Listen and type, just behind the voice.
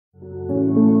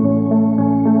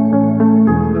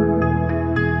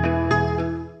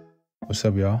What's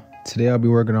up, y'all? Today I'll be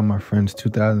working on my friend's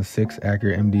 2006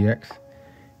 Acura MDX.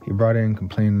 He brought in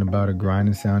complaining about a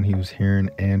grinding sound he was hearing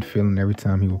and feeling every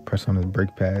time he would press on his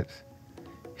brake pads.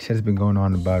 He said it's been going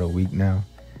on about a week now,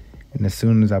 and as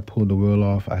soon as I pulled the wheel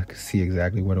off, I could see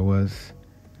exactly what it was.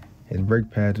 His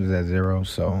brake pads was at 0,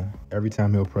 so every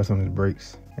time he'll press on his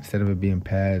brakes, instead of it being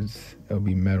pads, it'll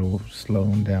be metal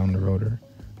slowing down the rotor,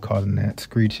 causing that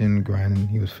screeching, grinding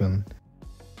he was feeling.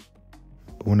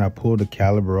 When I pulled the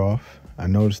caliper off, I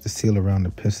noticed the seal around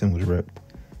the piston was ripped,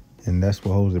 and that's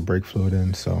what holds the brake fluid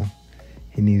in, so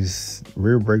he needs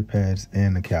rear brake pads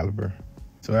and a caliper.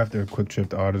 So after a quick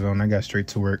trip to AutoZone, I got straight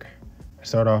to work. I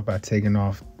started off by taking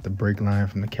off the brake line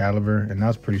from the caliper, and that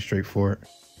was pretty straightforward.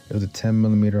 It was a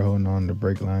 10mm holding on the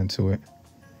brake line to it.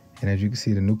 And as you can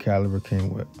see, the new caliper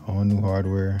came with all new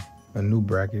hardware, a new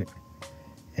bracket,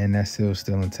 and that seal is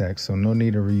still intact, so no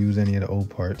need to reuse any of the old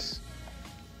parts.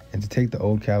 And to take the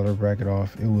old caliper bracket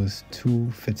off, it was two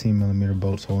 15mm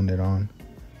bolts holding it on.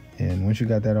 And once you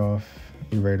got that off,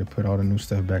 you're ready to put all the new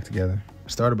stuff back together. I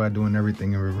started by doing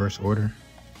everything in reverse order.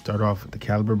 Start off with the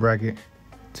caliper bracket,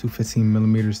 two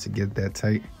 15mm to get that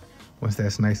tight. Once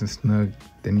that's nice and snug,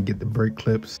 then you get the brake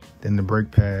clips, then the brake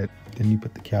pad, then you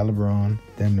put the caliper on,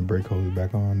 then the brake hose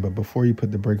back on. But before you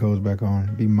put the brake hose back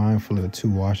on, be mindful of the two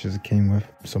washers it came with.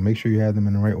 So make sure you have them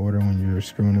in the right order when you're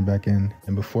screwing it back in.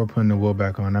 And before putting the wheel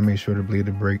back on, I made sure to bleed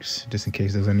the brakes just in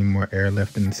case there's any more air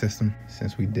left in the system,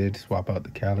 since we did swap out the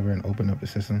caliper and open up the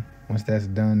system. Once that's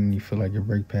done and you feel like your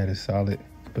brake pad is solid,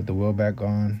 put the wheel back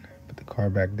on, put the car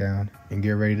back down, and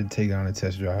get ready to take it on a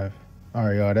test drive.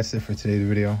 Alright, y'all, that's it for today's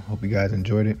video. Hope you guys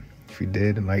enjoyed it. If you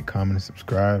did, like, comment, and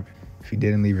subscribe. If you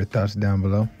didn't, leave your thoughts down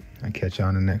below. I'll catch y'all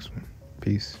on the next one.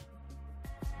 Peace.